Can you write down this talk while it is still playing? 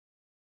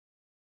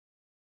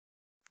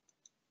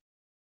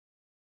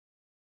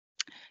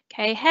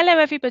Okay, hello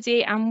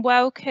everybody and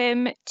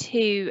welcome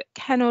to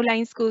Kennel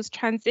Lane School's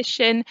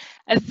transition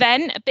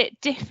event, a bit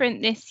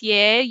different this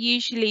year.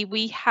 Usually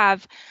we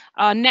have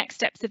our Next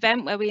Steps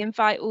event where we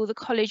invite all the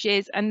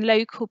colleges and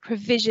local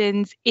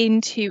provisions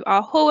into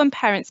our hall and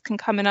parents can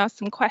come and ask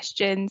some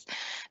questions.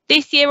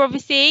 This year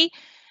obviously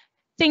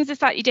things are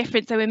slightly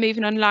different, so we're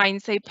moving online,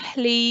 so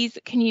please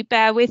can you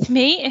bear with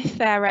me if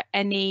there are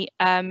any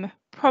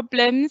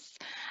problems.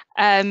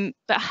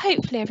 But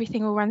hopefully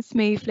everything will run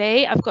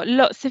smoothly. I've got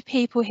lots of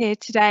people here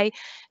today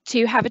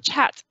to have a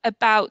chat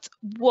about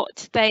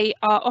what they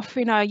are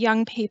offering our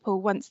young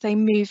people once they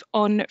move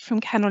on from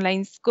Kennel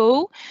Lane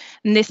School.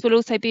 And this will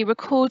also be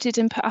recorded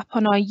and put up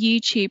on our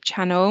YouTube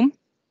channel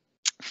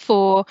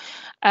for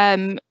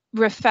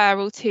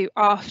referral to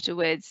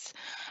afterwards.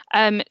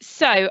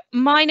 So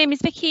my name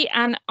is Vicky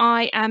and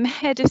I am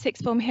head of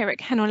sixth form here at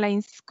Kennel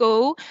Lane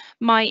School.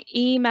 My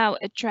email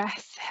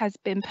address has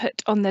been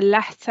put on the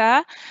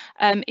letter.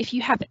 If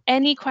you have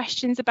any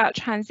questions about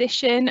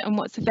transition and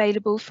what's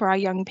available for our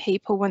young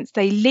people once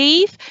they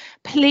leave,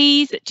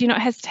 please do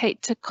not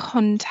hesitate to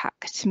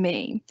contact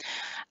me.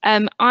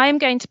 I'm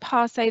going to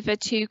pass over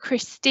to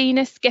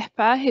Christina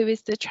Skipper, who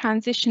is the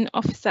Transition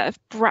Officer of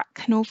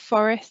Bracknell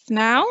Forest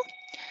now.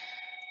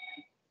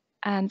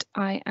 And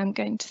I am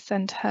going to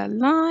send her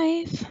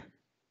live.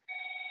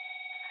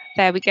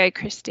 There we go,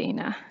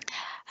 Christina.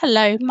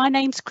 Hello, my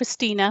name's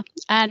Christina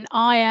and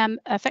I am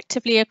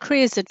effectively a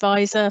careers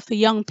advisor for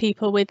young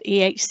people with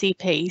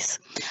EHCPs.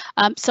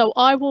 So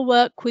I will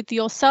work with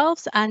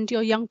yourselves and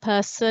your young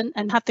person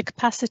and have the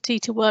capacity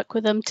to work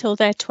with them till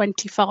they're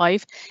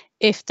 25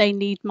 if they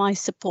need my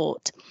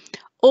support.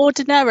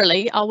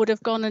 Ordinarily, I would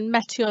have gone and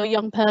met your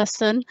young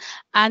person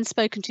and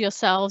spoken to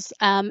yourselves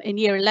in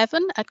year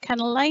 11 at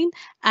Kennel Lane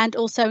and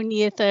also in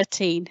year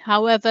 13.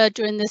 However,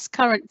 during this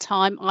current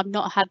time, I've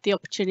not had the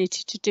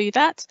opportunity to do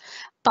that.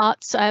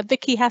 But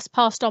Vicky has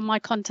passed on my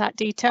contact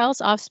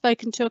details. I've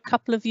spoken to a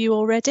couple of you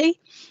already.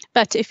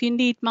 But if you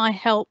need my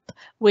help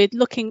with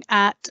looking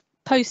at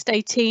post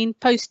 18,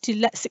 post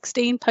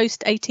 16,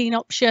 post 18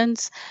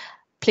 options,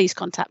 please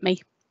contact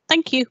me.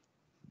 Thank you.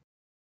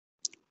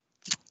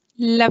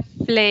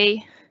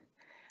 Lovely.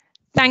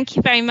 Thank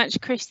you very much,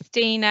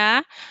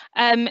 Christina.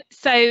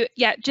 So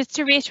yeah, just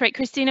to reiterate,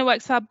 Christina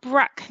works for our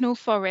Bracknell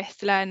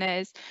Forest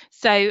learners.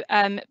 So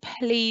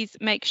please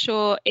make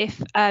sure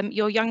if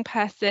your young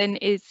person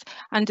is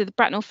under the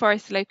Bracknell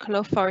Forest local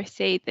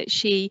authority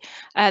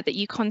that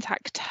you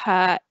contact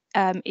her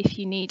if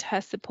you need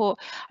her support.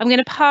 I'm going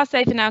to pass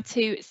over now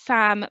to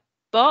Sam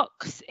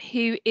Box,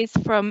 who is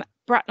from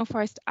Bracknell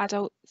Forest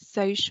Adult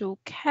Social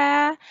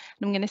Care. And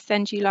I'm going to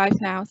send you live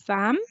now,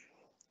 Sam.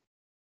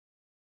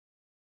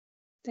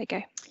 There you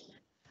go.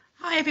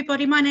 Hi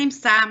everybody, my name's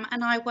Sam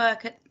and I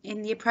work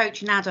in the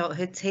Approaching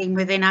Adulthood team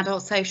within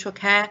Adult Social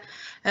Care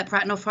at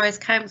Bracknell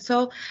Forest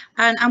Council.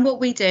 And what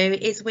we do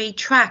is we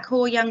track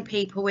all young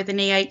people with an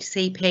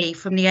EHCP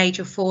from the age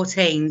of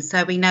 14.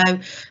 So we know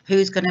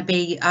who's going to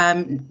be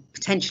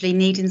potentially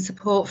needing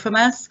support from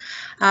us.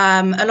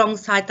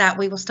 Alongside that,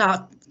 we will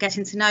start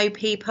getting to know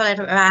people at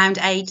around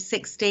age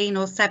 16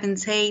 or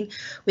 17.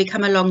 We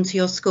come along to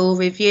your school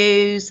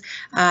reviews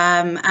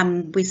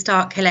and we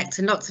start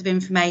collecting lots of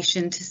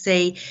information to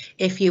see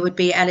if you would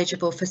be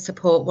eligible for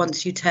support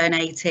once you turn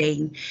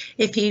 18.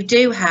 If you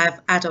do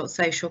have adult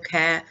social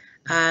care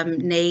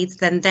needs,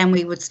 then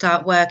we would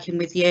start working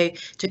with you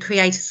to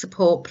create a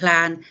support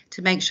plan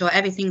to make sure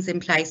everything's in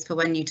place for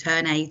when you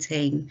turn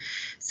 18.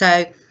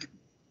 So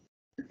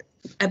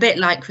a bit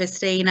like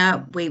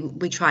Christina,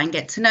 we try and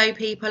get to know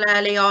people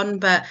early on,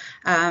 but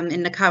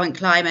in the current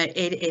climate,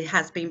 it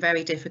has been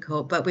very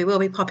difficult. But we will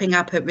be popping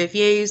up at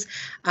reviews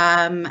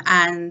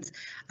and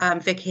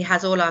Vicky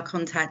has all our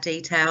contact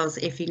details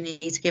if you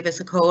need to give us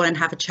a call and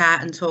have a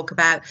chat and talk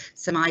about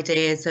some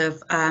ideas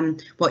of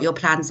what your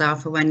plans are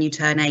for when you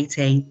turn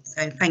 18.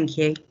 So thank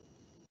you.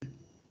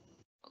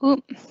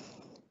 Ooh.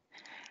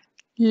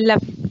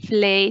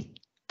 Lovely.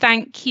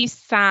 Thank you,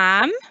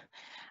 Sam.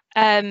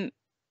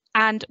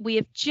 And we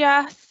have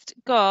just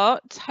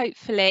got,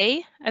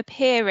 hopefully,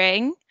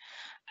 appearing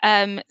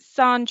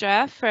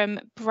Sandra from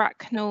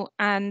Bracknell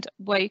and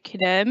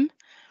Wokingham.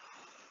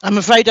 I'm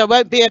afraid I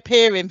won't be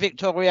appearing,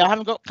 Victoria. I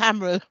haven't got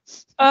camera.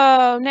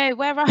 Oh no,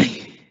 where are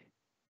you?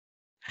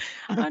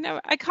 Oh no,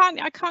 I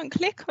can't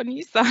click on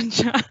you,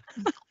 Sandra.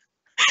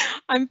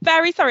 I'm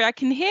very sorry. I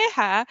can hear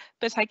her,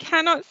 but I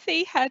cannot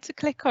see her to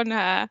click on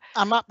her.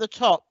 I'm up the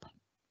top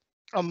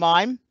on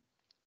mine.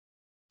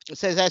 It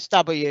says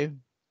SW.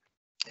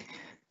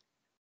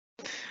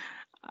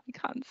 I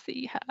can't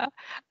see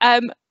her.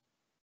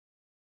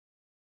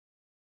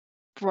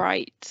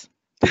 Right.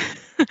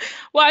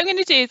 What I'm going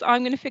to do is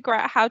I'm going to figure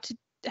out how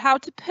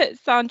to put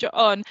Sandra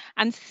on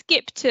and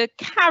skip to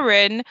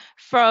Karen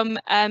from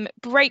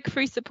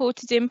Breakthrough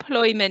Supported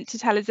Employment to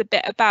tell us a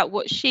bit about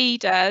what she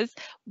does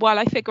while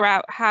I figure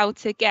out how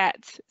to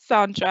get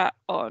Sandra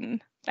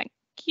on. Thank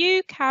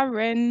you,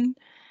 Karen.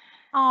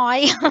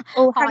 Hi.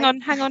 Oh, hang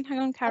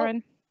on,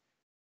 Karen.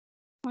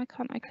 Why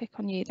can't I click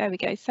on you? There we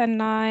go. Send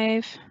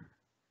live.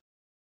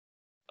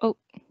 Oh.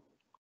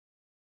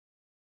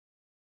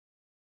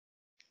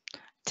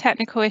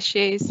 technical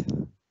issues.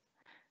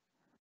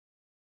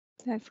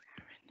 There's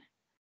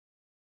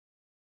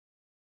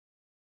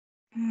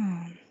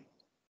Karen.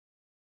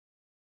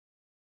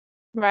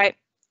 Right,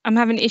 I'm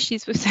having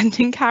issues with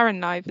sending Karen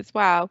live as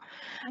well.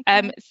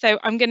 Okay. So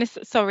I'm going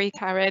to, sorry,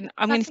 Karen,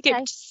 I'm going to skip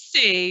okay. to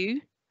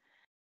Sue.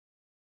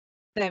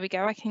 There we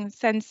go. I can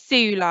send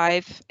Sue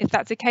live if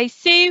that's okay.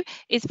 Sue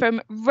is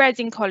from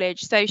Reading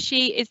College, so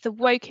she is the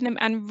Wokingham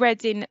and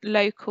Reading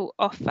local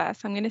offer.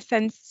 So I'm going to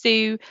send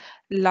Sue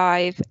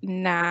live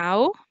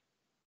now.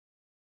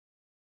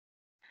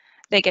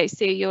 There you go,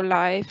 Sue, you're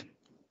live.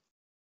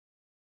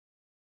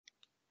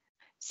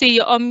 Sue,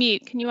 you're on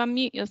mute. Can you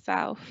unmute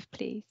yourself,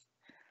 please?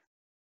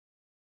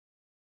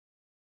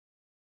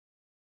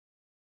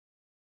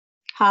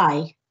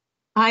 Hi,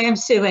 I am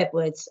Sue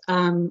Edwards,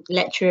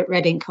 lecturer at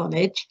Reading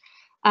College.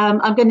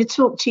 I'm going to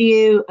talk to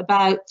you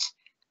about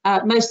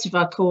most of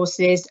our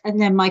courses,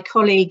 and then my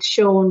colleague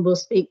Sean will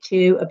speak to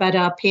you about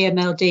our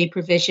PMLD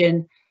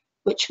provision,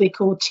 which we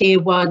call Tier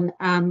 1,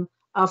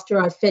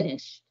 after I've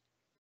finished.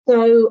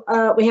 So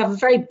we have a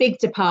very big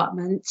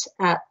department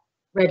at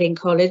Reading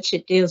College.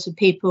 It deals with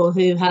people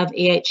who have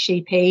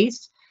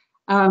EHCPs.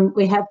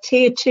 We have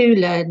Tier 2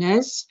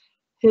 learners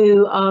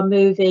who are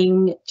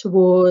moving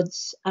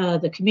towards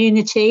the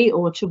community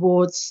or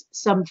towards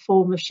some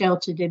form of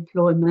sheltered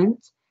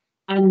employment.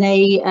 And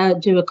they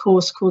do a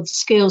course called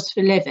Skills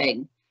for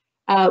Living,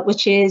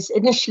 which is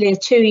initially a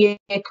 2-year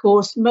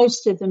course.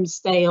 Most of them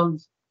stay on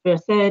for a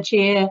 3rd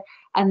year,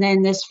 and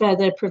then there's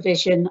further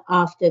provision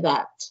after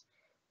that.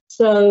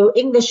 So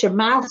English and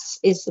maths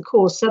is the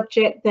core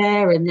subject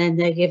there, and then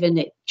they're given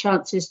it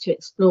chances to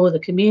explore the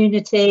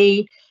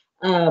community,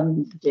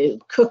 do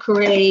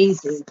cookery,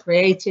 do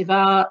creative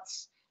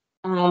arts,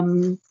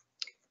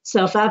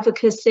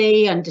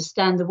 self-advocacy,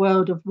 understand the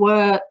world of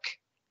work,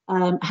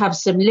 have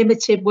some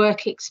limited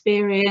work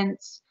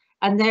experience,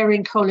 and they're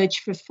in college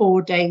for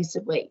 4 days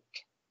a week,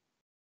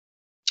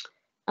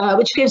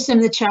 which gives them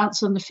the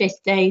chance on the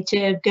 5th day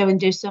to go and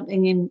do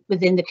something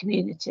within the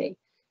community.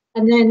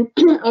 And then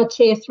our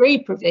Tier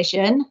 3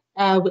 provision,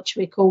 which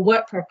we call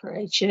work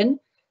preparation,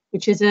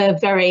 which is a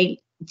very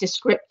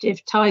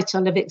descriptive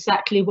title of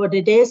exactly what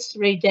it is: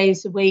 3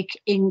 days a week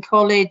in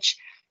college,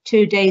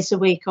 2 days a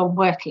week on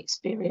work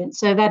experience.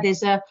 So that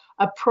is a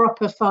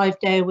proper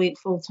 5-day-a-week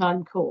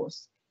full-time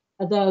course,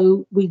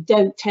 although we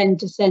don't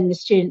tend to send the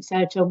students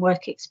out on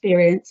work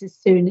experience as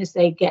soon as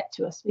they get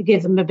to us. We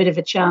give them a bit of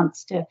a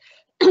chance to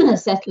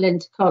settle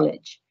into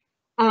college.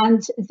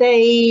 And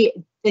they,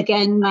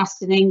 again,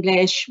 maths and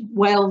English,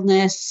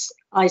 wellness,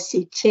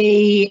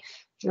 ICT,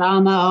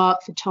 drama,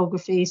 art,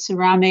 photography,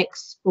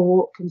 ceramics,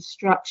 sport,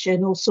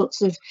 construction, all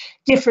sorts of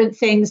different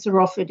things are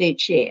offered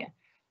each year.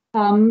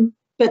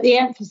 But the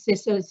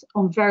emphasis is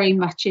on very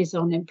much is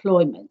on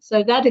employment.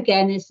 So that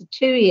again is a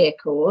 2-year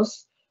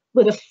course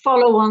with a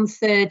follow-on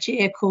 3rd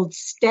year called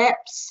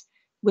STEPS,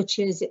 which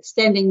is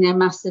extending their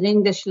maths and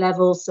English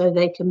levels so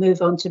they can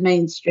move on to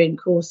mainstream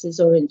courses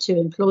or into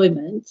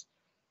employment.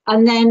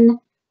 And then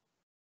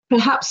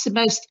perhaps the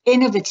most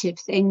innovative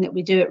thing that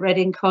we do at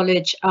Reading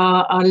College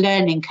are our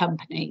learning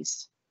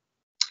companies.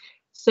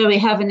 So we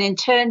have an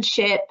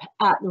internship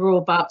at the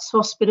Royal Berks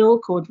Hospital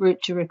called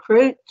Route to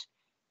Recruit,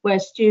 where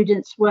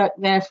students work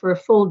there for a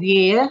full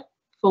year,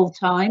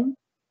 full-time,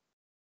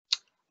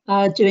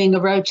 doing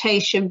a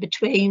rotation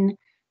between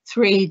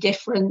 3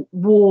 different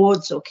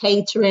wards or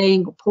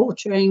catering or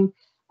portering.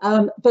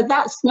 But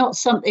that's not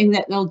something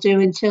that they'll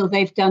do until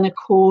they've done a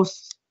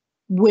course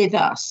with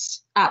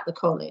us at the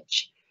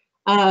college.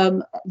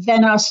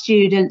 Then our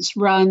students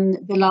run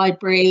the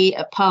library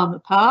at Palmer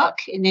Park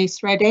in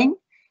East Reading.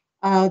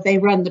 They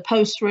run the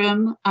post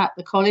room at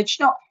the college,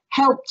 not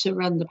help to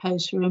run the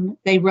post room,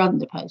 they run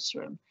the post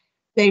room.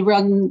 They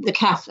run the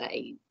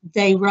cafe,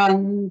 they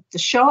run the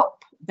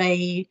shop,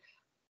 they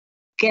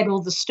get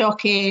all the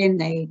stock in,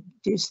 they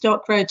do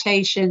stock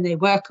rotation, they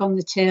work on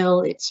the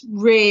till. It's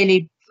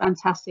really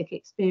fantastic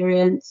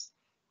experience.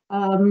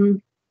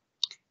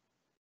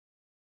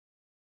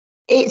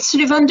 It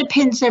sort of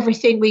underpins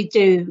everything we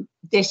do,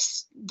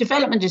 this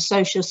development of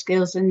social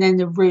skills and then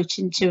the route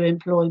into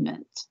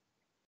employment.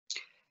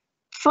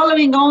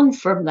 Following on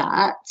from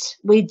that,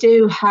 we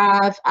do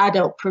have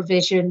adult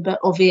provision, but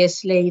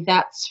obviously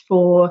that's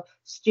for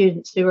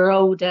students who are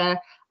older.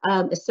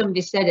 As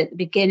somebody said at the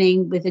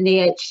beginning, with an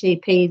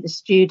EHCP, the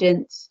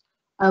students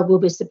will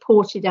be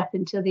supported up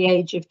until the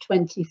age of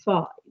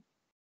 25.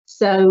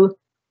 So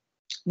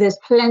there's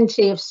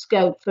plenty of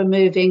scope for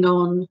moving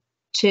on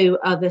to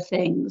other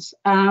things.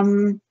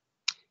 The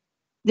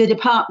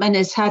department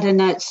has had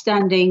an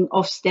outstanding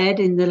Ofsted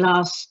in the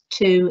last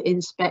 2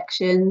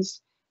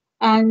 inspections,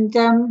 and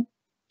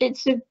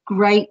it's a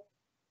great,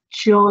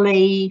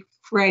 jolly,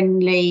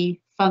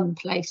 friendly, fun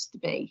place to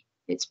be.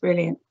 It's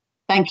brilliant.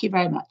 Thank you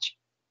very much.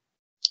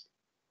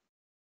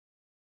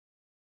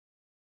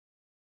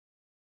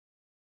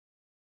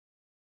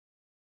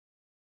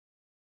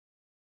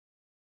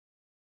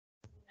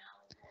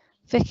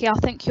 Vicky, I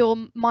think your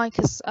mic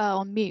is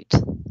on mute.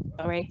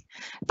 Sorry.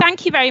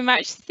 Thank you very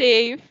much,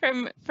 Sue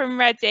from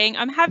Reading.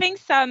 I'm having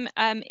some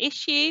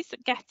issues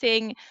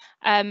getting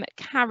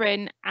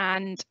Karen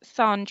and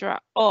Sandra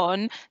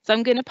on, so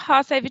I'm going to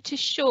pass over to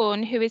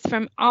Sean, who is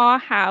from Our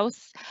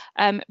House,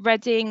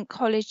 Reading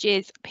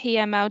College's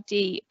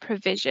PMLD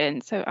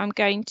provision. So I'm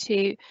going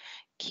to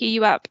queue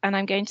you up and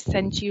I'm going to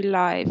send you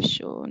live,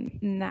 Sean,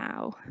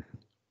 now.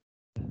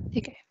 Here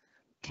you go.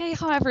 Okay,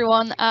 hi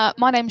everyone.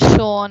 My name's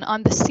Sean.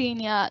 I'm the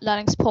Senior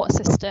Learning Support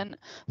Assistant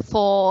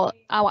for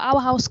our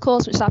House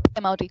course, which is our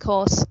PMLD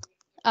course.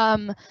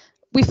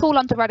 We fall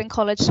under Reading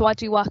College, so I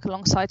do work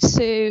alongside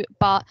Sue,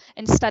 but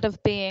instead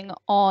of being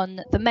on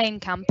the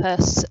main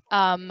campus,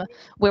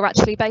 we're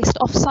actually based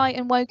off-site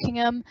in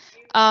Wokingham.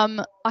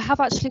 I have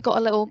actually got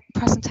a little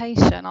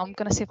presentation. I'm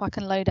going to see if I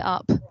can load it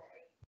up.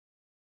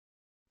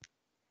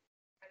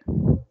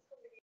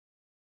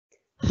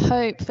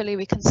 Hopefully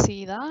we can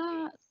see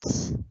that.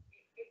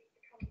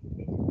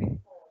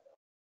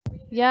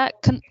 Yeah,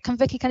 can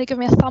Vicky, can you give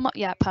me a thumb up?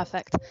 Yeah,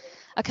 perfect.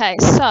 Okay,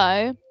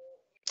 so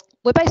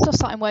we're based off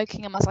site in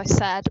Wokingham, as I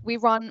said. We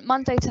run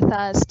Monday to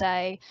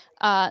Thursday,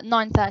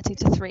 9:30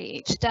 to 3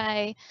 each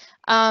day.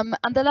 And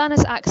the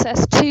learners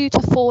access 2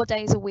 to 4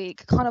 days a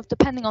week, kind of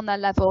depending on their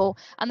level.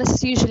 And this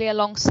is usually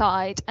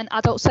alongside an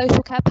adult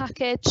social care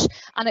package.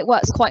 And it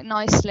works quite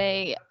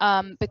nicely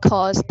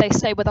because they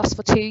stay with us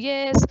for 2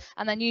 years.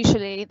 And then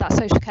usually that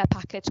social care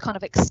package kind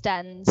of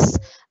extends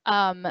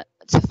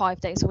to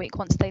 5 days a week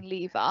once they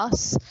leave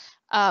us.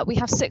 We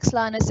have 6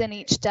 learners in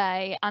each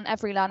day and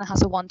every learner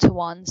has a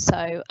one-to-one,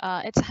 so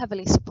it's a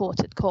heavily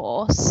supported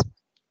course.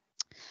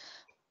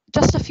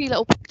 Just a few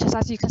little pictures.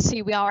 As you can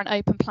see, we are an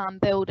open plan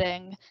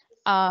building.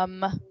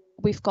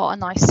 We've got a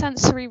nice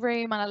sensory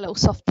room and a little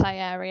soft play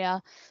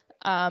area.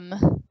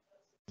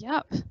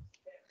 Yep.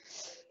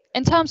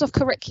 In terms of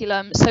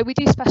curriculum, so we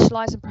do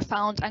specialise in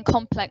profound and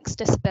complex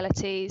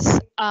disabilities,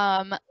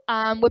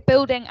 and we're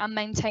building and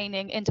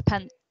maintaining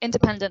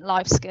independent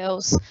life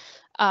skills.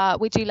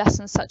 We do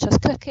lessons such as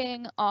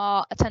cooking,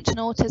 art, attention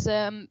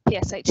autism,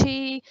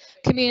 PSHE,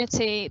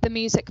 community, the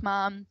Music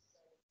Man.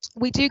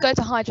 We do go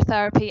to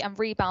hydrotherapy and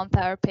rebound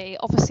therapy.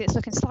 Obviously, it's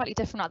looking slightly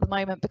different at the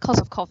moment because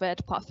of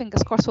COVID, but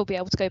fingers crossed we'll be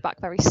able to go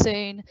back very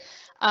soon.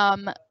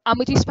 And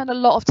we do spend a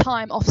lot of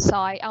time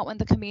off-site, out in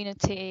the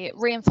community,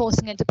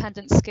 reinforcing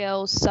independent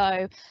skills.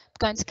 So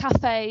going to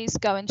cafes,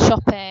 going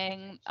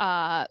shopping,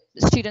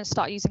 students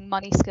start using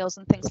money skills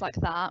and things like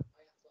that.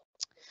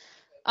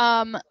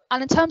 And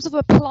in terms of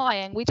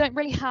applying, we don't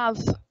really have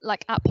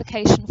like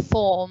application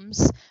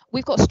forms.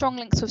 We've got strong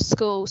links with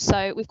schools,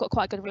 so we've got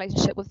quite a good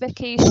relationship with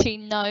Vicky. She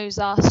knows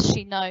us,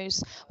 she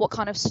knows what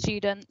kind of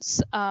students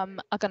are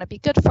going to be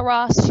good for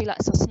us. She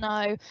lets us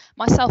know.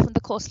 Myself and the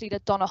course leader,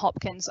 Donna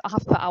Hopkins, I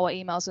have put our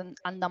emails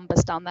and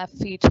numbers down there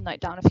for you to note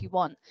down if you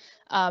want.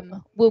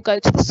 We'll go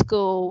to the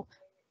school,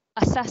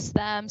 assess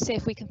them, see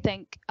if we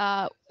think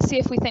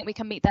we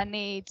can meet their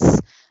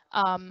needs,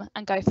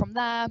 and go from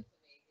there.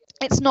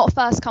 It's not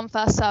first come,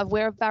 first serve.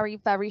 We're a very,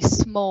 very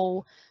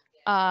small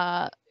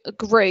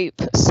group,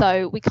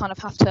 so we kind of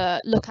have to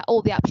look at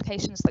all the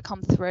applications that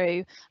come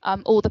through,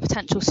 all the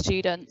potential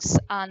students,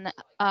 and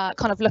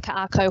kind of look at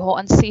our cohort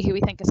and see who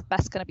we think is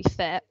best going to be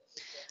fit.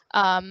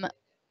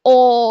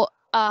 Or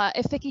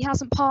if Vicky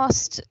hasn't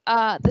passed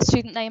the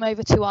student name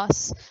over to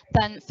us,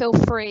 then feel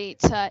free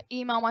to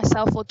email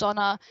myself or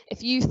Donna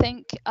if you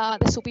think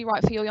this will be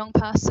right for your young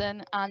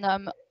person,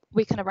 and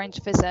we can arrange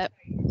a visit.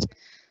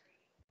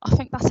 I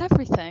think that's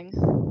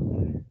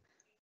everything.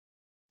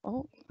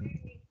 Oh.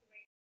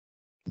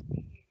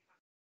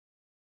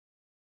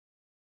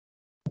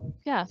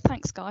 Yeah,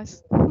 thanks,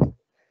 guys.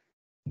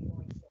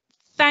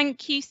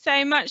 Thank you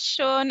so much,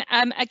 Sean.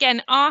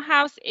 Again, Our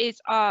House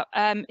is our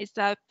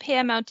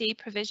PMLD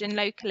provision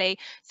locally.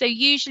 So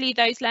usually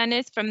those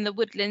learners from the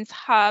Woodlands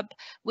Hub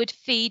would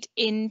feed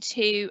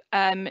into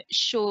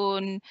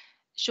Sean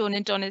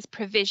and Donna's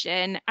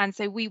provision, and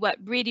so we work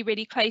really,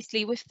 really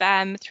closely with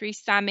them through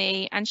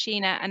Sammy and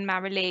Sheena and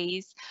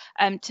Marilise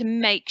to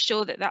make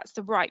sure that that's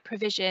the right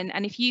provision.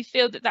 And if you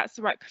feel that that's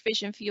the right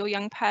provision for your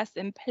young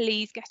person,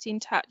 please get in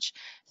touch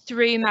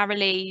through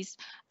Marilise,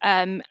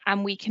 and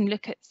we can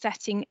look at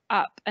setting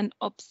up an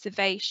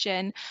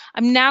observation.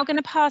 I'm now going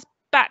to pass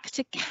back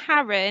to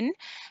Karen.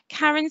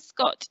 Karen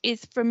Scott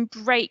is from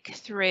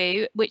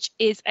Breakthrough, which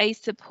is a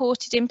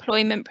supported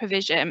employment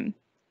provision.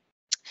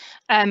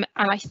 And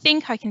I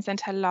think I can send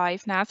her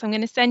live now, so I'm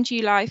going to send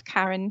you live,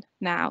 Karen,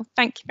 now.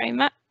 Thank you very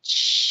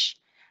much.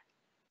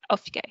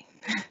 Off you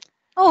go.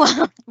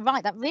 Oh,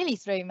 right, that really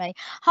threw me.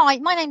 Hi,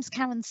 my name's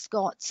Karen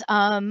Scott.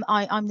 I'm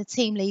the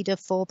team leader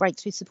for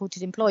Breakthrough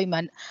Supported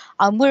Employment.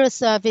 We're a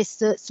service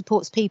that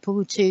supports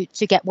people to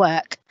get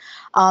work.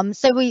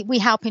 So we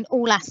help in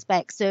all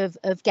aspects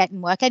of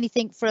getting work,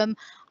 anything from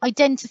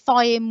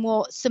identifying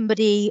what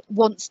somebody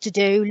wants to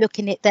do,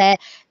 looking at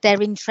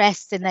their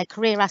interests and their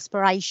career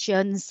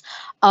aspirations,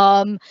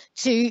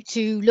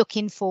 to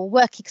looking for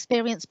work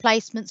experience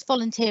placements.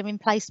 Volunteering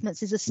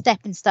placements is a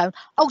stepping stone.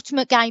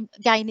 Ultimate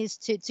gain is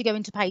to go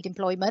into paid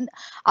employment,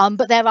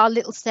 but there are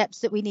little steps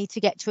that we need to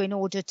get to in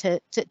order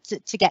to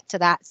get to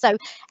that. So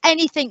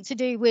anything to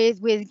do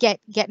with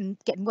getting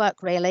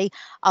work, really.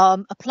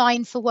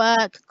 Applying for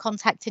work,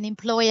 contacting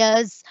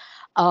employers,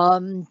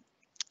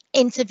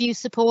 interview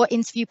support,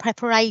 interview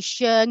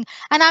preparation.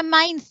 And our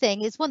main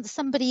thing is, once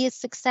somebody is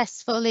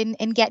successful in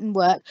getting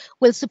work,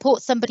 we'll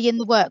support somebody in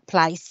the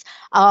workplace.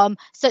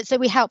 So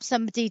we help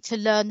somebody to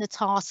learn the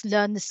tasks,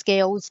 learn the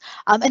skills,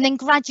 and then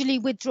gradually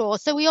withdraw.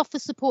 So we offer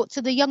support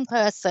to the young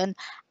person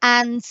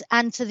and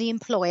to the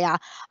employer.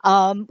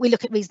 We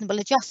look at reasonable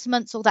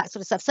adjustments, all that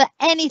sort of stuff. So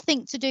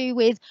anything to do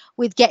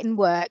with getting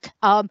work.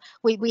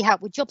 We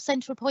help with job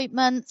centre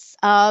appointments.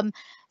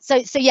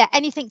 So yeah,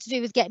 anything to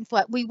do with getting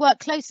work. We work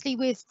closely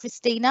with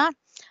Christina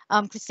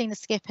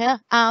Skipper,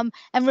 and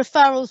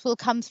referrals will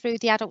come through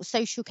the adult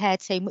social care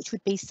team, which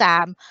would be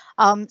Sam.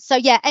 So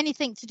yeah,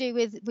 anything to do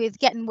with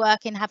getting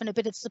work and having a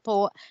bit of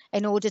support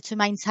in order to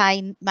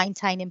maintain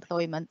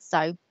employment.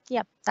 So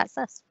yeah, that's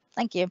us.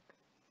 Thank you.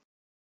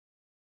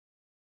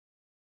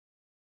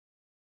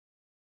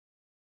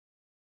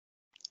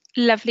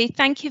 Lovely.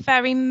 Thank you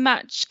very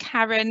much,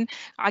 Karen.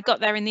 I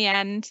got there in the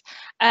end.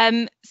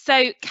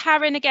 So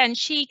Karen, again,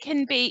 she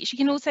can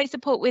also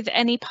support with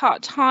any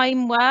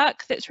part-time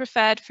work that's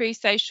referred through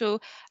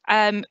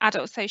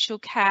adult social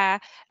care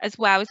as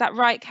well. Is that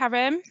right,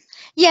 Karen?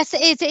 Yes,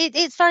 it is.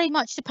 It's very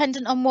much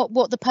dependent on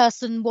what the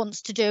person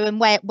wants to do and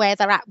where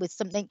they're at with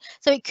something.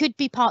 So it could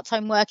be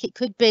part-time work, it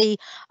could be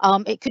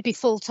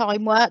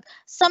full-time work.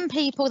 Some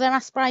people, their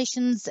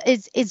aspirations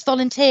is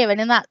volunteering,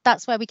 and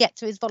that's where we get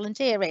to, is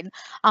volunteering.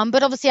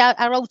 But obviously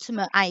our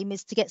ultimate aim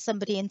is to get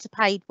somebody into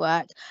paid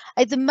work.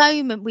 At the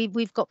moment,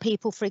 we've got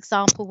people, for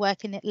example,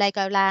 working at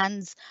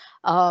Legolands.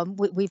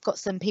 We've got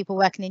some people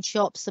working in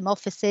shops, some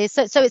offices.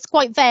 So it's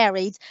quite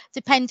varied,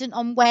 dependent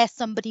on where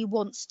somebody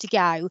wants to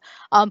go.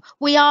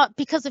 We are,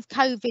 because of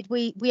COVID,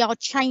 we are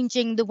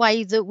changing the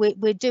way that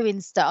we're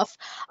doing stuff.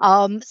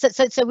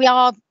 So we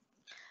are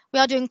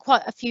doing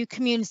quite a few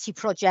community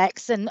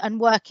projects and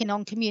working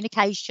on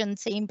communication,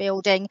 team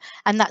building,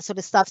 and that sort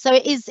of stuff. So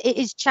it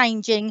is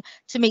changing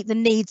to meet the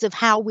needs of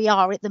how we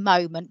are at the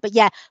moment. But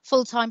yeah,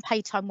 full-time,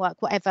 paid time work,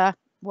 whatever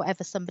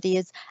somebody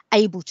is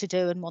able to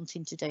do and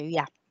wanting to do.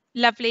 Yeah.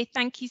 Lovely.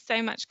 Thank you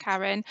so much,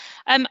 Karen.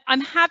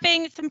 I'm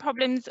having some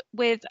problems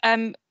with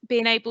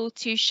being able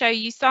to show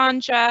you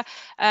Sandra,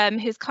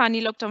 who's kindly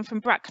logged on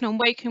from Bracknell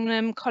and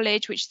Wokingham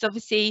College, which is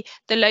obviously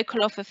the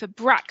local offer for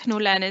Bracknell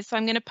learners. So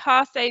I'm going to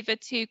pass over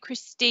to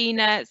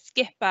Christina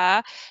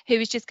Skipper, who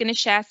is just going to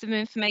share some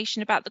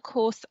information about the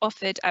course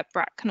offered at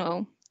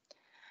Bracknell.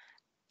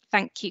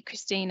 Thank you,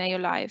 Christina, you're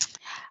live.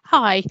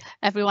 Hi,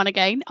 everyone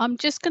again. I'm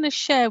just going to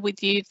share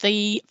with you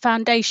the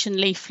foundation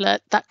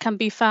leaflet that can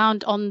be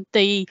found on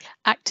the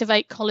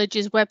Activate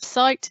College's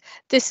website.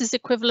 This is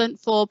equivalent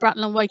for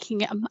Bracknell,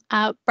 Wokingham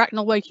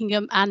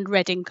and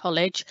Reading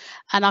College,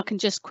 and I can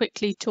just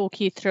quickly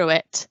talk you through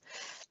it.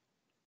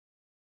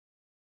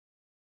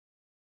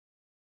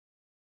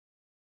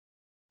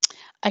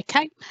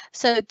 Okay,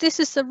 so this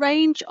is the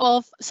range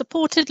of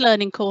supported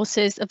learning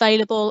courses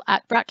available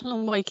at Bracknell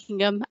and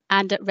Wokingham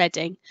and at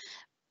Reading.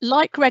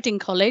 Like Reading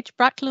College,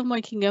 Bracknell and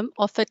Wokingham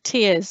offer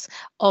tiers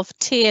of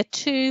tier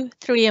 2,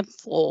 3 and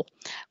 4.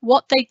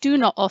 What they do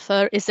not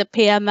offer is the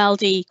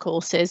PMLD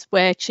courses,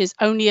 which is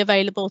only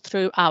available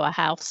through our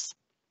house.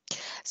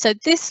 So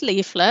this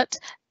leaflet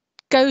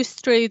goes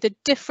through the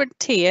different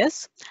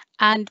tiers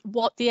and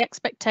what the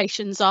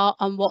expectations are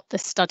and what the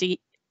study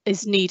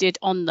is needed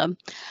on them.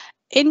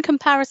 In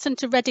comparison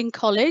to Reading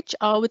College,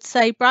 I would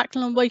say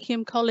Bracknell and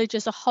Wokingham College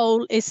as a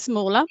whole is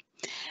smaller.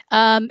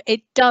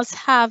 It does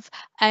have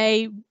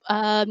a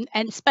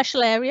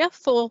special area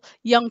for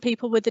young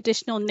people with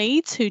additional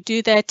needs who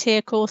do their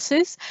tier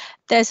courses.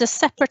 There's a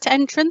separate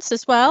entrance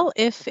as well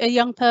if a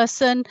young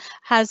person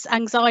has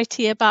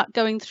anxiety about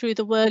going through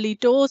the whirly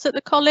doors at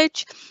the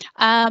college,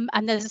 and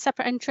there's a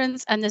separate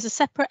entrance, and there's a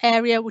separate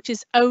area which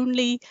is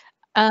only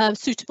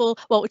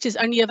which is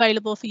only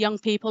available for young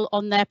people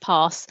on their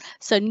pass.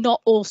 So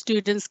not all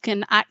students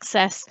can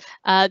access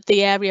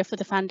the area for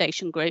the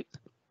foundation group.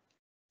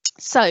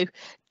 So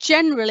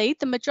generally,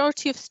 the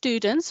majority of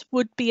students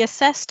would be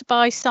assessed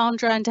by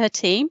Sandra and her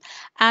team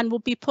and will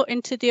be put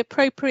into the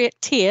appropriate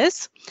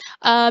tiers,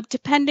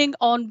 depending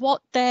on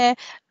what their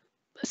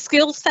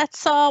skill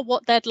sets are,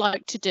 what they'd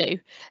like to do.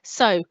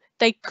 So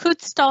they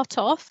could start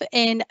off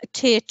in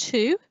tier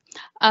 2.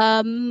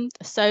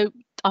 So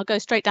I'll go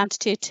straight down to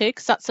tier 2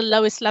 because that's the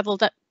lowest level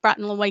that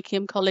Bracknell and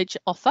Wokingham College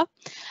offer.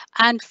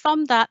 And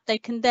from that, they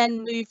can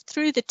then move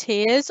through the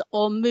tiers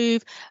or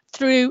move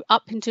through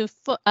up into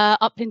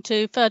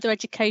further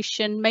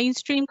education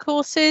mainstream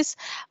courses.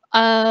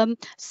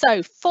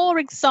 So, for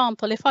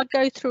example, if I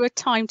go through a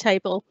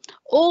timetable,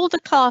 all the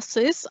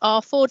classes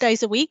are 4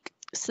 days a week.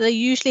 So they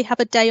usually have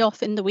a day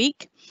off in the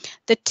week.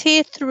 The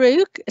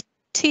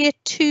Tier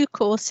 2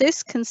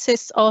 courses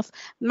consist of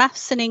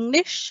Maths and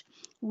English,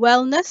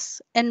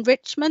 Wellness,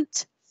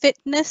 Enrichment,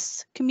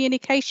 Fitness,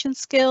 Communication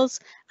Skills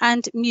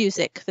and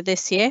Music for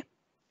this year.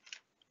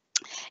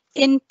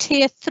 In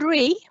Tier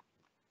 3,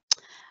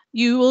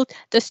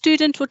 the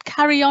student would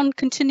carry on,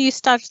 continue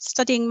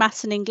studying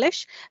Maths and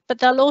English, but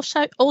they'll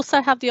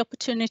also have the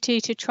opportunity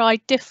to try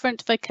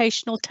different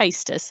vocational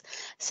tasters.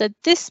 So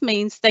this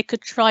means they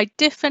could try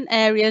different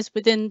areas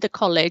within the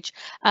college.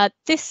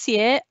 This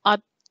year, I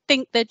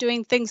think they're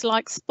doing things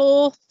like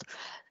sport,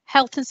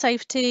 health and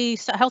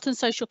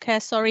social care,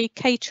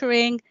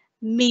 catering,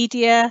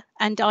 media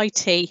and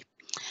IT.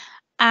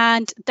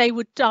 And they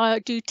would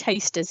do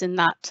tasters in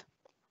that.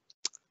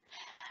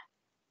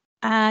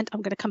 And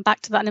I'm going to come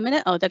back to that in a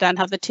minute. Oh, they don't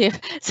have the tier.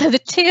 So the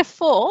Tier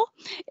 4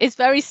 is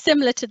very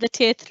similar to the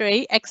Tier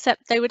 3,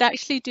 except they would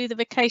actually do the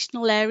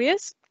vocational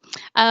areas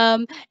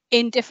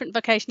in different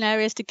vocational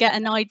areas to get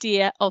an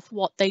idea of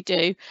what they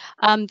do.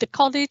 The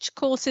college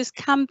courses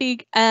can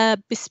be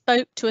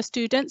bespoke to a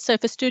student. So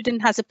if a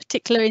student has a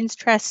particular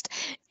interest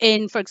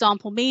in, for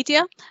example,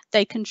 media,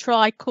 they can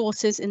try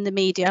courses in the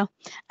media.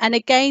 And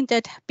again,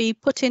 they'd be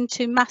put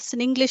into Maths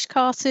and English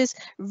classes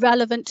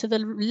relevant to the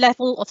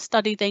level of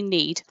study they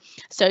need.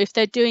 So if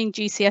they're doing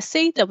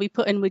GCSE, they'll be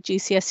put in with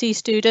GCSE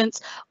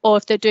students, or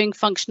if they're doing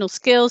functional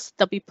skills,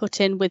 they'll be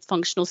put in with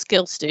functional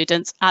skills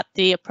students at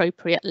the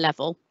appropriate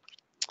level.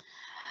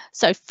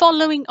 So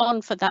following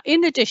on for that,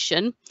 in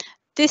addition,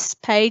 this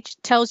page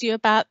tells you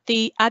about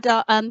the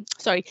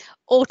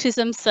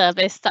autism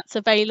service that's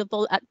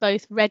available at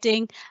both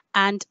Reading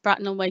and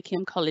Bracknell and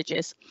Wokingham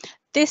colleges.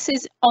 This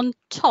is on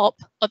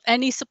top of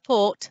any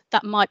support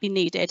that might be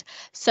needed.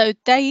 So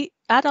the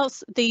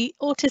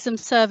autism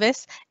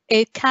service,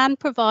 it can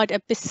provide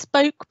a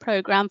bespoke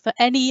program for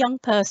any young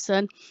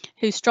person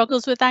who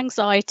struggles with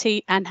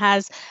anxiety and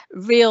has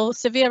real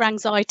severe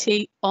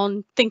anxiety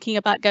on thinking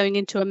about going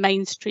into a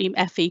mainstream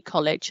FE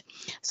college.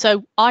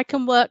 So I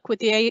can work with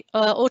the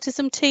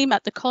autism team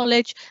at the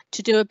college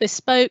to do a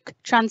bespoke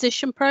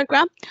transition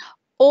program,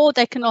 or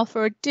they can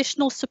offer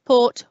additional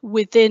support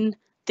within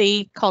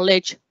the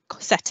college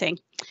setting.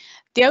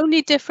 The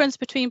only difference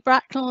between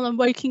Bracknell and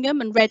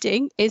Wokingham and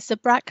Reading is the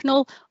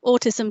Bracknell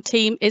autism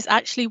team is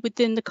actually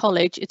within the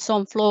college. It's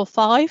on floor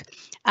 5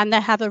 and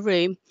they have a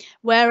room.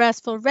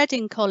 Whereas for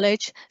Reading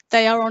College,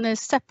 they are on a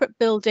separate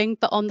building,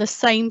 but on the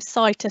same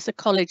site as a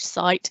college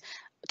site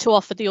to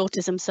offer the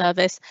autism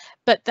service.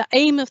 But the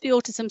aim of the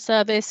autism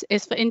service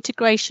is for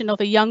integration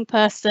of a young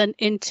person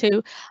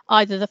into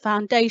either the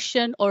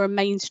foundation or a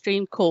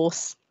mainstream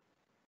course.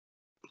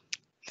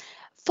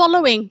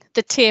 Following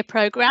the tier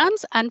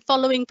programs and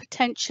following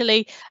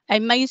potentially a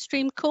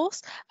mainstream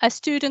course, a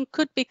student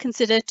could be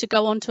considered to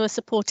go on to a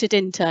supported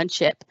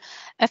internship.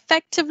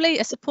 Effectively,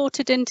 a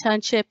supported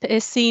internship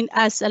is seen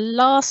as a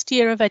last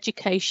year of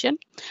education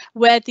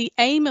where the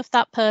aim of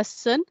that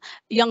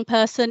young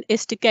person,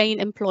 is to gain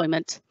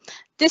employment.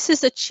 This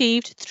is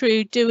achieved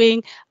through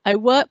doing a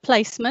work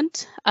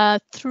placement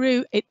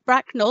through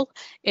Bracknell.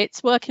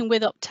 It's working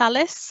with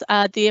Optalis,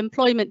 the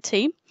employment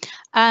team,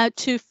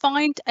 to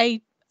find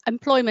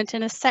employment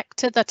in a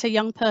sector that a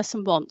young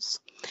person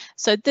wants.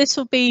 So this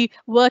will be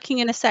working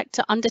in a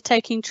sector,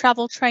 undertaking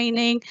travel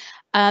training,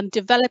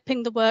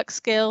 developing the work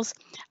skills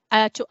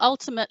to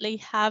ultimately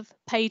have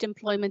paid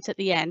employment at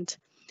the end.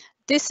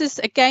 This is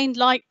again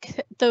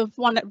like the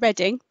one at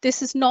Reading.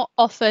 This is not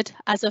offered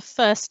as a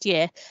first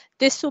year.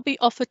 This will be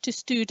offered to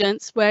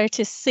students where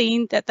it is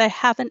seen that they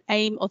have an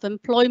aim of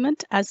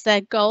employment as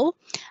their goal,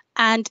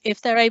 and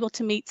if they're able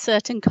to meet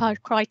certain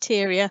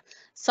criteria,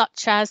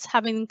 such as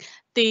having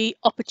the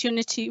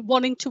opportunity,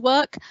 wanting to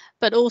work,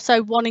 but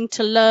also wanting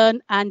to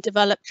learn and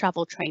develop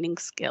travel training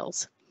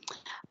skills.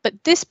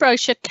 But this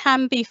brochure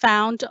can be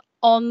found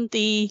on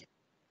the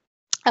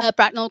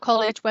Bracknell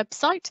College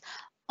website.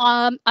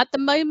 At the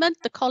moment,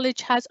 the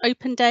college has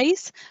open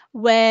days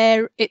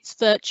where it's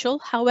virtual.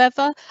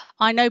 However,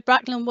 I know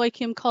Bracknell and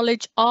Wokingham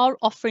College are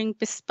offering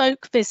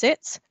bespoke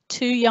visits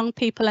to young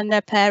people and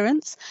their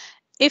parents.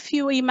 If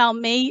you email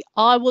me,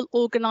 I will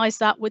organise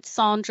that with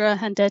Sandra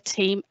and her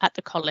team at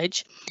the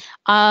college.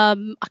 I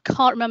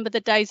can't remember the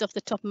days off the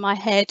top of my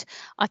head.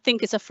 I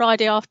think it's a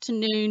Friday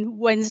afternoon,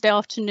 Wednesday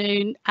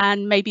afternoon,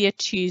 and maybe a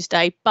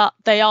Tuesday, but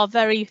they are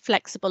very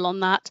flexible on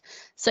that.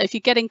 So if you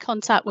get in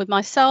contact with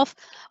myself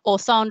or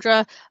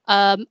Sandra,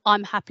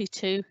 I'm happy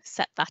to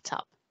set that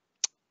up.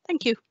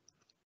 Thank you.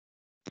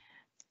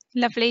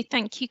 Lovely.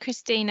 Thank you,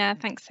 Christina.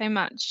 Thanks so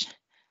much.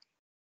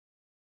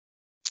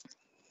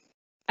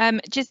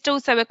 Just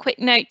also a quick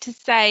note to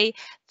say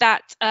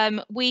that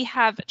we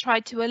have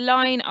tried to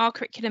align our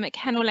curriculum at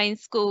Kennel Lane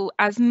School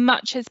as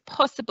much as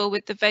possible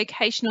with the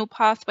vocational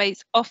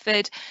pathways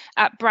offered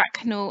at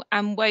Bracknell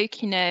and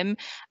Wokingham,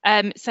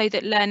 so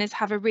that learners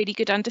have a really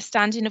good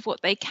understanding of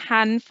what they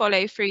can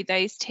follow through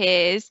those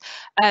tiers,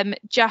 you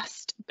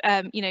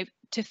know,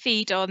 to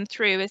feed on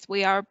through, as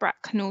we are a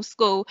Bracknell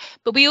school.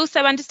 But we also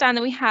understand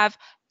that we have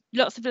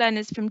lots of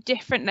learners from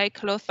different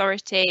local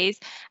authorities.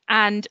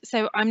 And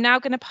so I'm now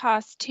going to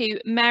pass to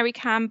Mary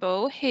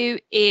Campbell, who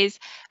is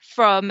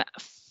from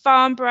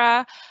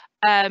Farnborough,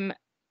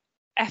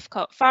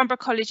 FCOT, Farnborough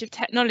College of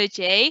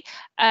Technology,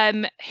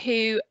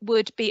 who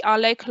would be our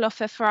local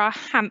offer for our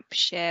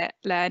Hampshire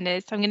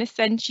learners. So I'm going to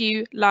send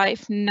you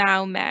live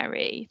now,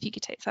 Mary. If you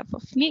could take yourself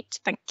off mute,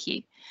 thank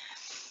you.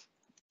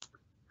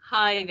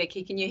 Hi,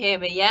 Vicky, can you hear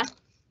me? Yeah.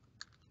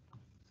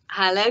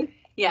 Hello.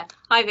 Yeah.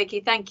 Hi, Vicky.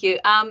 Thank you.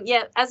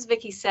 Yeah, as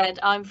Vicky said,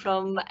 I'm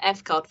from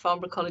FCOT,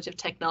 Farnborough College of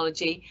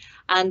Technology,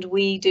 and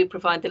we do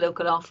provide the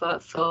local offer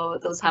for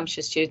those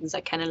Hampshire students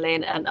at Kennel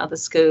Lane and other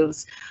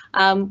schools.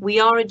 We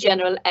are a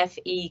general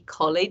FE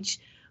college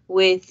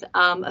with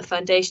a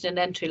foundation and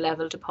entry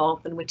level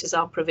department, which is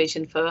our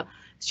provision for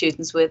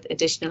students with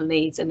additional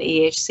needs and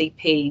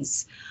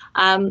EHCPs.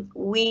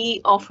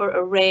 We offer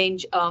a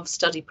range of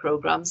study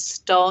programmes,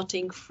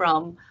 starting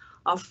from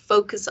our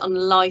focus on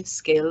life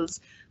skills,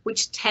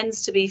 which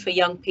tends to be for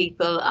young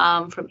people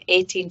from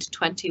 18 to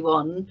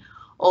 21,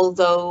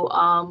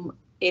 although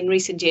in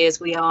recent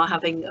years we are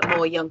having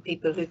more young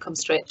people who come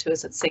straight to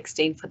us at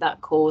 16 for that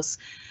course.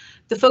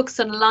 The focus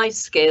on life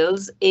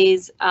skills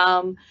is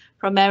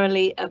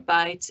primarily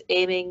about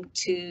aiming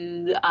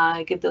to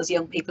give those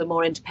young people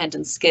more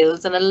independent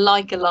skills, and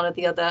unlike a lot of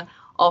the other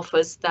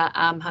offers that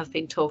have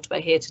been talked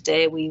about here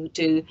today, we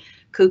do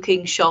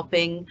cooking,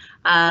 shopping.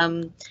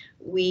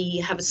 We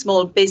have a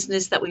small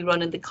business that we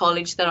run in the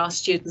college that our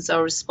students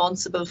are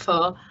responsible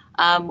for.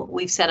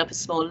 We've set up a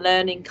small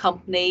learning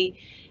company.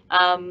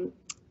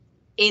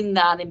 In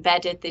that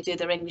embedded, they do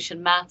their English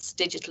and maths,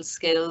 digital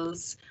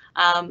skills,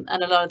 and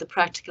a lot of the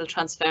practical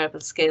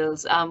transferable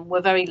skills.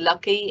 We're very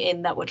lucky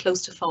in that we're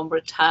close to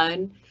Farnborough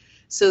town,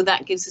 so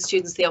that gives the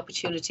students the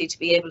opportunity to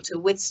be able to,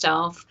 with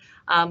staff,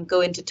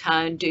 go into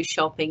town, do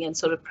shopping and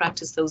sort of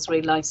practice those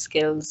real life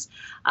skills,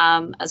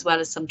 as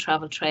well as some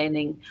travel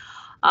training.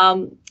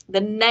 The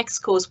next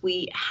course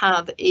we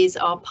have is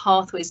our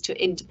Pathways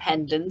to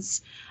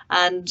Independence,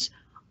 and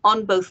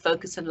on both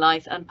Focus on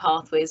Life and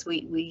Pathways,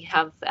 we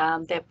have,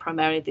 they're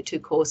primarily the two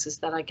courses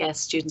that I guess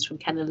students from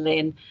Kennel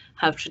Lane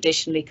have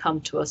traditionally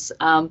come to us.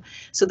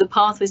 So the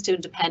Pathways to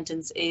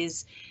Independence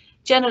is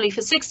generally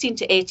for 16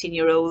 to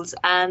 18-year-olds,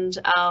 and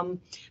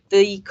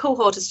the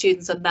cohort of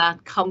students on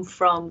that come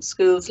from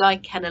schools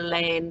like Kennel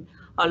Lane,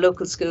 our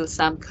local schools,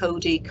 Sam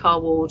Cody,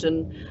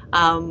 Carwarden,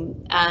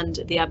 and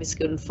the Abbey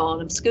School in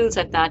Farnham, schools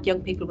like that,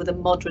 young people with a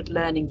moderate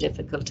learning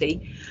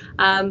difficulty.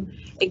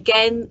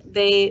 Again,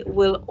 they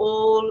will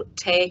all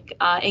take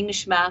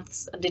English,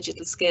 maths and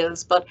digital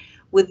skills, but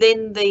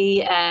within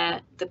the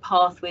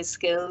pathway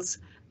skills,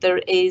 there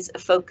is a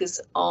focus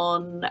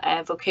on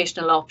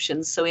vocational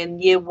options. So in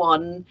year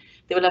one,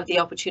 they will have the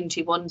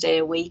opportunity 1 day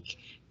a week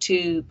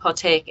to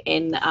partake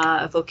in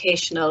a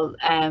vocational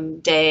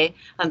day,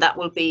 and that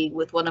will be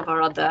with one of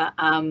our other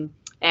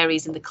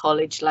areas in the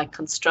college, like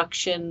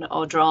construction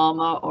or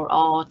drama or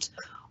art,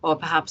 or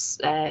perhaps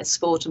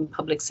sport and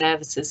public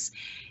services.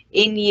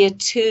 In year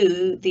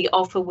two, the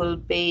offer will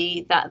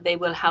be that they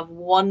will have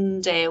 1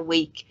 day a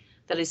week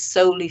that is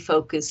solely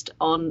focused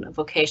on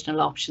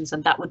vocational options,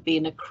 and that would be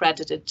an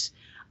accredited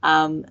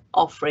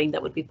offering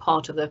that would be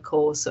part of their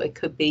course. So it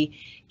could be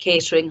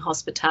catering,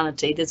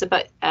 hospitality. There's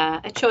about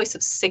a choice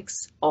of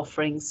 6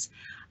 offerings.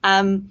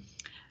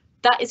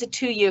 That is a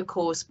 2-year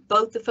course.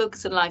 Both the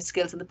Focus on Life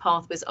Skills and the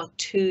Pathways are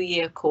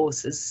 2-year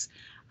courses.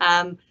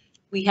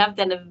 We have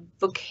then a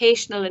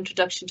vocational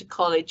introduction to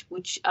college,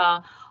 which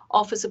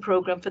offers a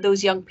programme for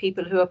those young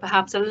people who are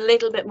perhaps a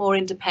little bit more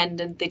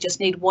independent. They just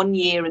need 1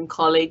 year in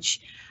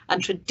college,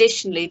 and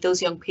traditionally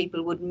those young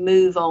people would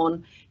move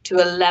on to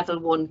a level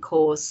 1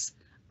 course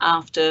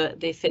after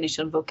they finish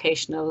on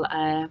vocational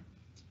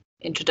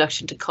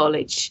introduction to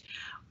college.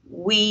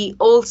 We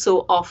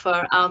also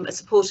offer a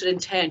supported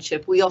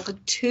internship. We offer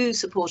 2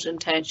 supported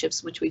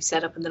internships which we've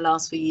set up in the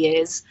last few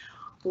years.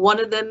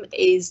 One of them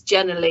is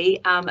generally,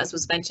 as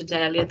was mentioned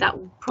earlier, that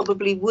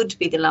probably would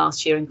be the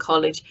last year in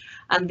college,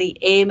 and the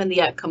aim and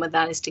the outcome of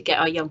that is to get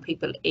our young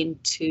people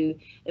into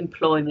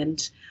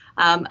employment,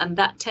 and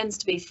that tends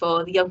to be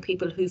for the young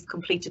people who've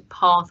completed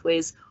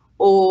Pathways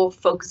or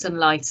Focus on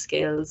Life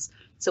Skills.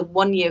 It's a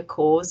 1-year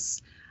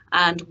course,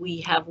 and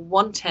we have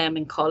 1 term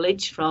in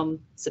college from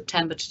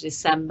September to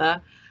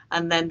December,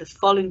 and then the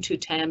following 2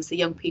 terms the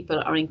young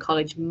people are in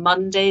college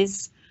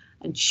Mondays,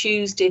 and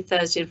Tuesday,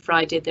 Thursday and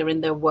Friday they're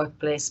in their work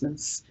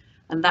placements,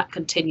 and that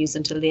continues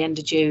until the end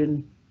of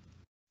June.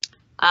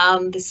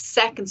 The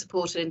second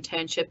supported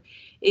internship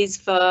is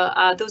for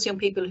those young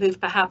people who've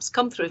perhaps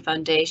come through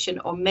foundation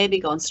or maybe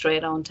gone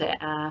straight on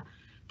to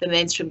the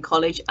mainstream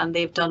college, and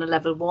they've done a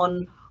level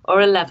 1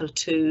 or a level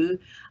 2,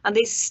 and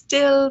they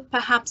still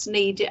perhaps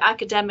need,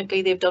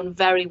 academically they've done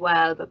very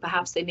well, but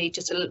perhaps they need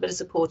just a little bit of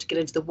support to get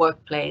into the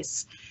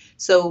workplace.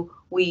 So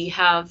we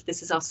have,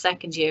 this is our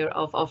 2nd year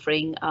of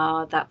offering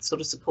that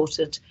sort of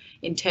supported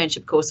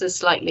internship course, a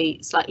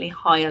slightly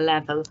higher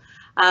level.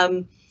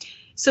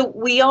 So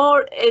we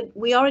are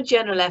a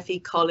general FE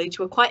college.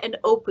 We're quite an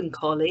open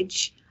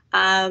college.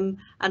 and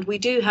we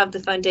do have the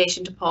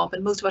foundation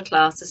department. Most of our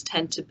classes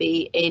tend to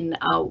be in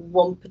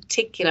one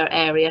particular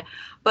area,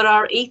 but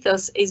our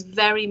ethos is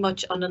very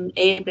much on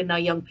enabling our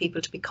young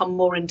people to become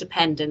more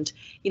independent,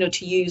 you know,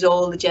 to use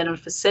all the general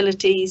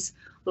facilities,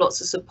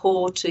 lots of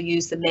support, to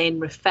use the main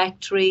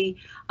refectory.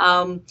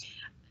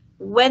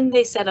 When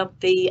they set up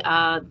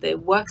the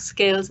work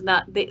skills and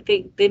that,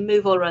 they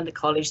move all around the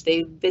college,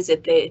 they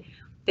visit,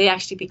 they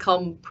actually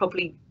become,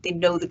 probably they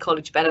know the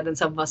college better than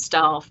some of our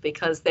staff,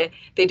 because they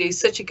do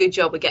such a good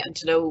job of getting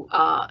to know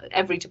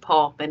every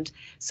department.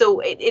 So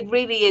it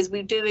really is,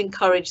 we do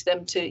encourage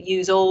them to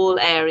use all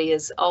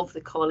areas of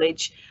the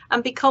college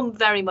and become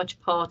very much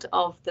part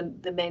of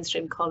the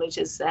mainstream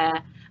colleges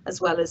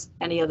as well as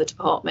any other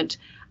department.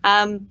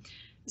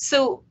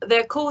 So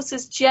their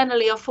courses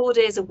generally are 4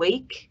 days a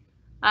week.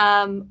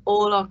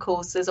 All our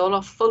courses, all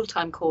our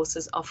full-time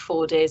courses are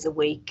 4 days a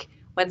week.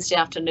 Wednesday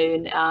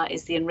afternoon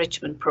is the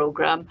enrichment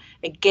program,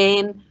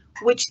 again,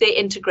 which they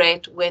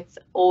integrate with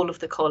all of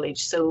the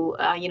college. So,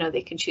 you know,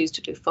 they can choose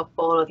to do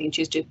football, or they can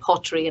choose to do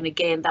pottery. And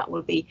again, that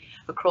will be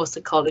across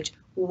the college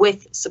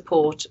with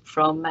support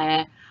from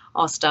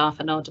our staff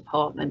and our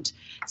department.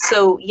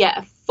 So yeah,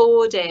 a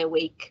 4 day a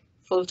week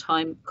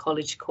full-time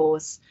college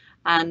course.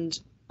 And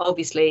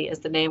obviously, as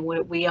the name,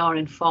 we are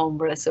in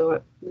Farnborough, so we're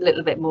a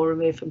little bit more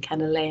removed from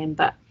Kennel Lane,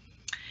 but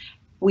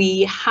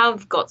we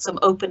have got some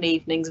open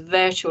evenings,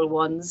 virtual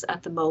ones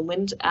at the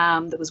moment.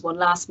 There was one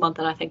last month,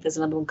 and I think there's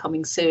another one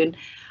coming soon.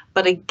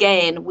 But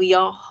again, we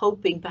are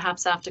hoping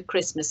perhaps after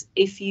Christmas,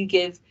 if you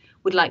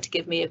would like to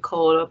give me a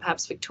call, or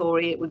perhaps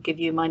Victoria would give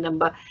you my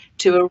number,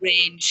 to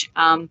arrange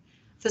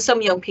for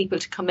some young people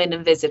to come in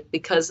and visit,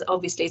 because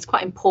obviously it's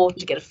quite important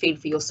to get a feel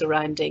for your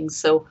surroundings.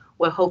 So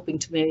we're hoping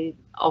to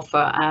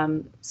offer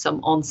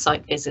some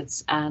on-site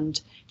visits and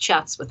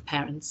chats with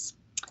parents.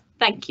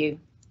 Thank you.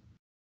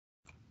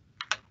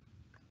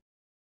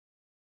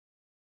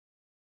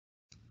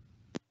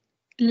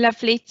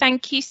 Lovely.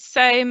 Thank you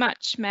so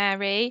much,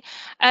 Mary.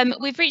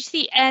 We've reached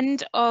the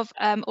end of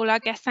all our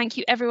guests. Thank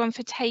you everyone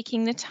for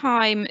taking the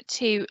time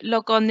to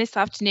log on this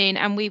afternoon,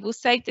 and we will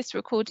save this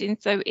recording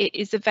so it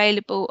is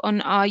available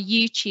on our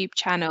YouTube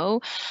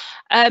channel.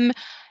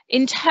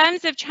 In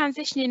terms of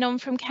transitioning on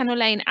from Kennel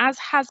Lane, as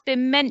has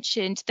been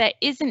mentioned, there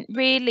isn't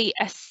really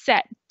a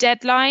set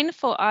deadline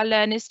for our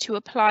learners to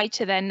apply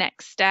to their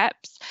next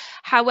steps.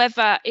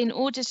 However, in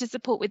order to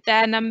support with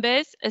their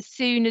numbers as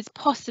soon as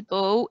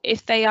possible,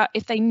 if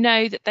they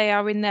know that they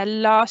are in their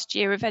last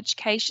year of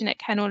education at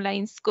Kennel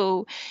Lane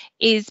School,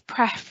 is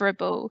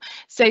preferable.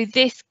 So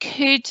this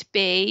could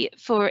be,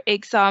 for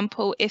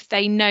example, if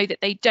they know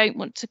that they don't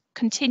want to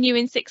continue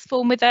in sixth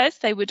form with us,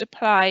 they would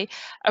apply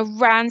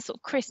around sort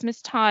of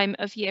Christmas time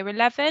of year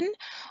 11.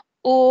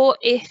 Or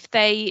if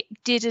they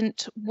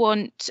didn't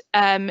want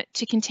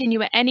to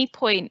continue at any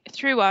point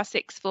through our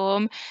sixth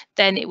form,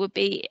 then it would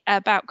be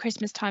about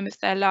Christmas time of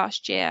their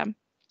last year.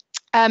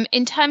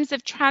 In terms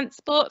of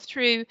transport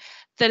through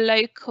the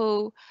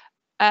local,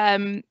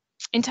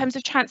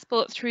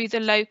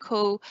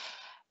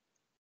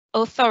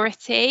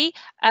 authority,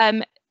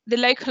 the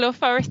local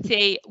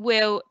authority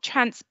will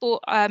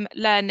transport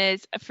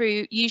learners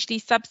through usually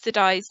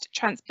subsidised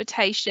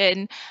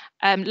transportation,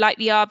 like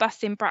the R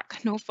bus in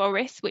Bracknell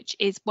Forest, which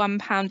is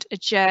 £1 a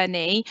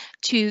journey,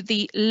 to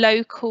the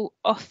local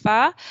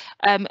offer,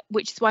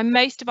 which is why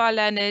most of our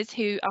learners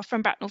who are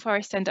from Bracknell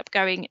Forest end up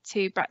going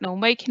to Bracknell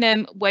and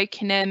Wokingham.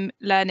 Wokingham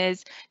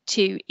learners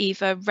to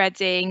either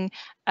Reading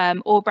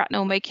or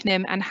Bracknell,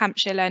 Wokingham, and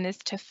Hampshire learners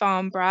to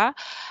Farnborough.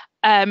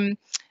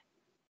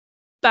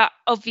 But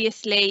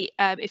obviously,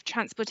 if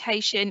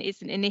transportation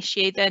isn't an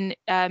issue, then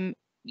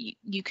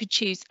you could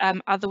choose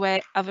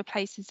other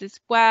places as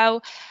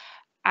well.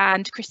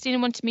 And Christina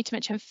wanted me to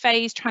mention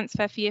phase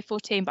transfer for year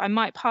 14, but I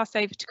might pass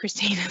over to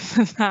Christina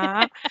for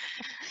that.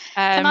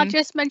 Can I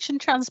just mention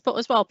transport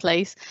as well,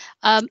 please?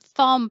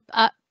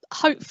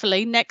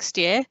 Hopefully next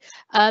year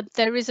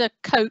there is a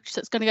coach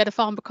that's going to go to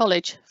Farnborough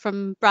College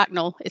from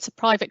Bracknell. It's a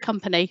private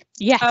company.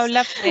 Yes. Oh,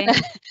 lovely.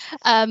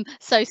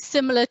 So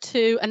similar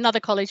to another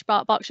college,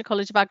 Berkshire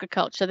College of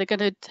Agriculture, they're going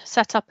to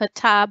set up a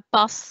TAB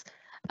bus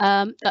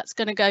that's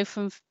going to go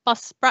from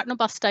Bracknell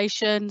bus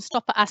station,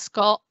 stop at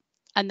Ascot,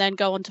 and then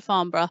go on to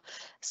Farnborough.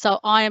 So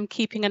I am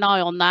keeping an eye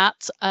on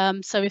that.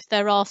 So if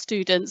there are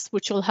students,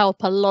 which will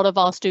help a lot of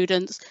our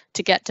students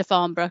to get to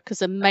Farnborough, because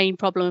the main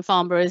problem in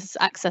Farnborough is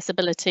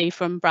accessibility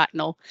from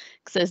Bracknell,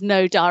 because there's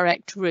no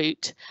direct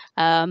route.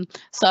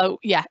 So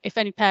yeah, if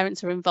any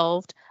parents are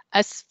involved.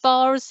 As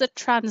far as the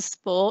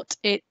transport,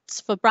 it's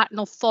for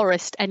Bracknell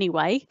Forest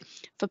anyway,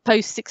 for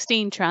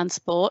post-16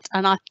 transport,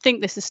 and I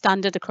think this is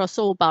standard across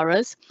all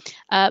boroughs.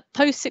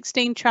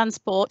 Post-16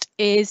 transport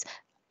is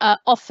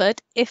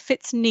offered if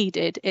it's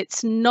needed.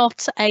 It's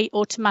not an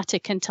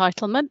automatic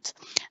entitlement,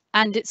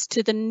 and it's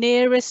to the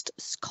nearest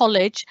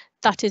college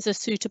that is a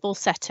suitable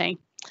setting.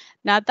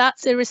 Now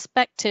that's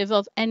irrespective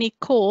of any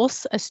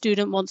course a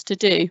student wants to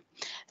do.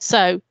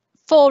 So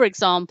for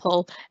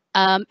example,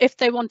 if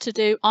they want to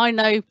do, I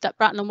know that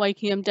Bracknell and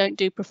Wokingham don't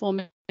do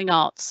performing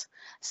arts.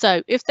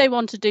 So if they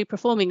want to do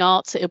performing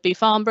arts, it would be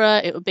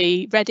Farnborough, it would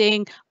be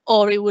Reading,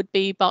 or it would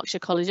be Berkshire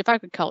College of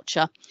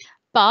Agriculture.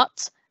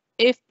 But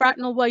if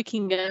Bracknell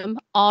Wokingham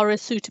are a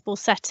suitable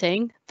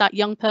setting, that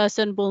young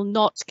person will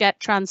not get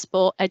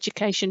transport,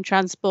 education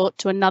transport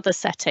to another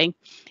setting.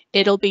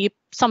 It'll be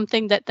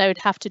something that they would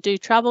have to do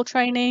travel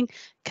training,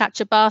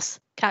 catch a bus,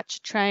 catch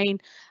a train,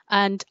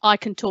 and I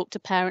can talk to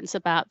parents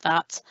about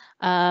that.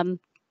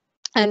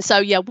 And so,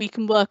 yeah, we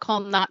can work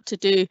on that to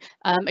do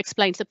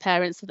explain to the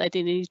parents that they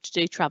do need to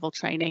do travel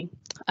training.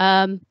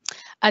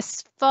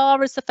 As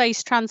far as the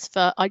phase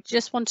transfer, I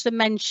just wanted to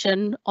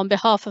mention on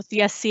behalf of the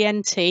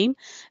SCN team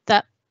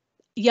that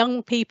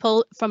young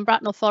people from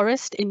Bracknell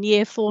Forest in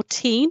year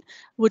 14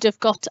 would have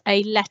got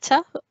a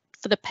letter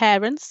for the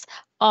parents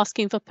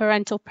asking for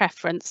parental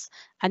preference,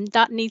 and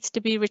that needs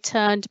to be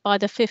returned by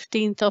the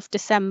 15th of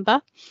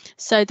December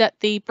so that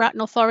the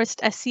Bracknell Forest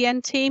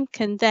SCN team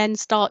can then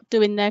start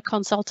doing their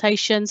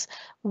consultations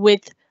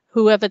with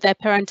whoever their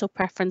parental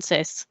preference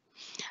is.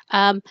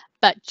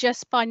 But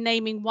just by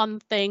naming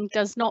one thing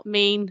does not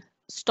mean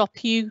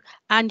stop you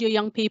and your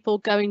young people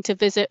going to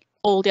visit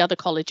all the other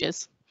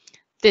colleges.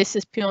 This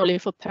is purely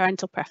for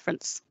parental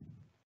preference.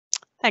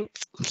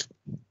 Thanks.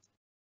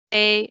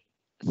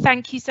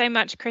 Thank you so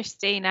much,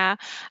 Christina.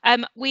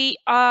 We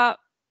are,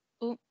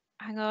 oh,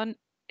 hang on,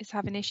 it's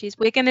having issues.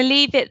 We're going to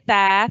leave it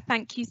there.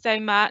 Thank you so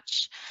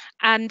much.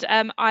 And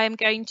I am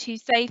going to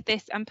save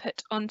this and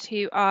put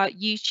onto our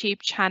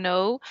YouTube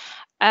channel.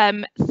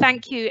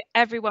 Thank you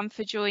everyone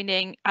for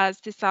joining us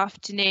this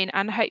afternoon,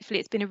 and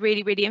hopefully it's been a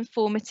really, really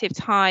informative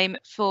time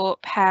for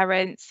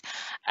parents.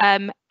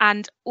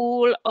 And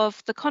all of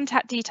the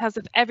contact details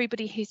of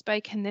everybody who's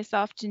spoken this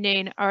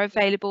afternoon are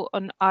available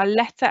on our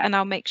letter, and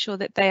I'll make sure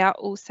that they are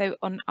also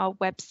on our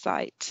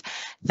website.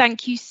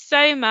 Thank you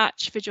so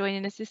much for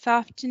joining us this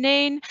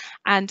afternoon,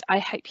 and I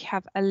hope you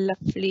have a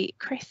lovely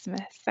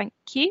Christmas. Thank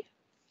you.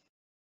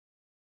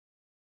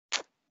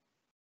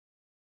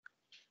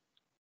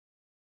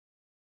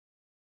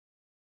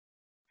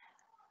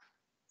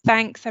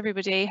 Thanks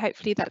everybody.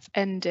 Hopefully that's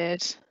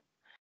ended.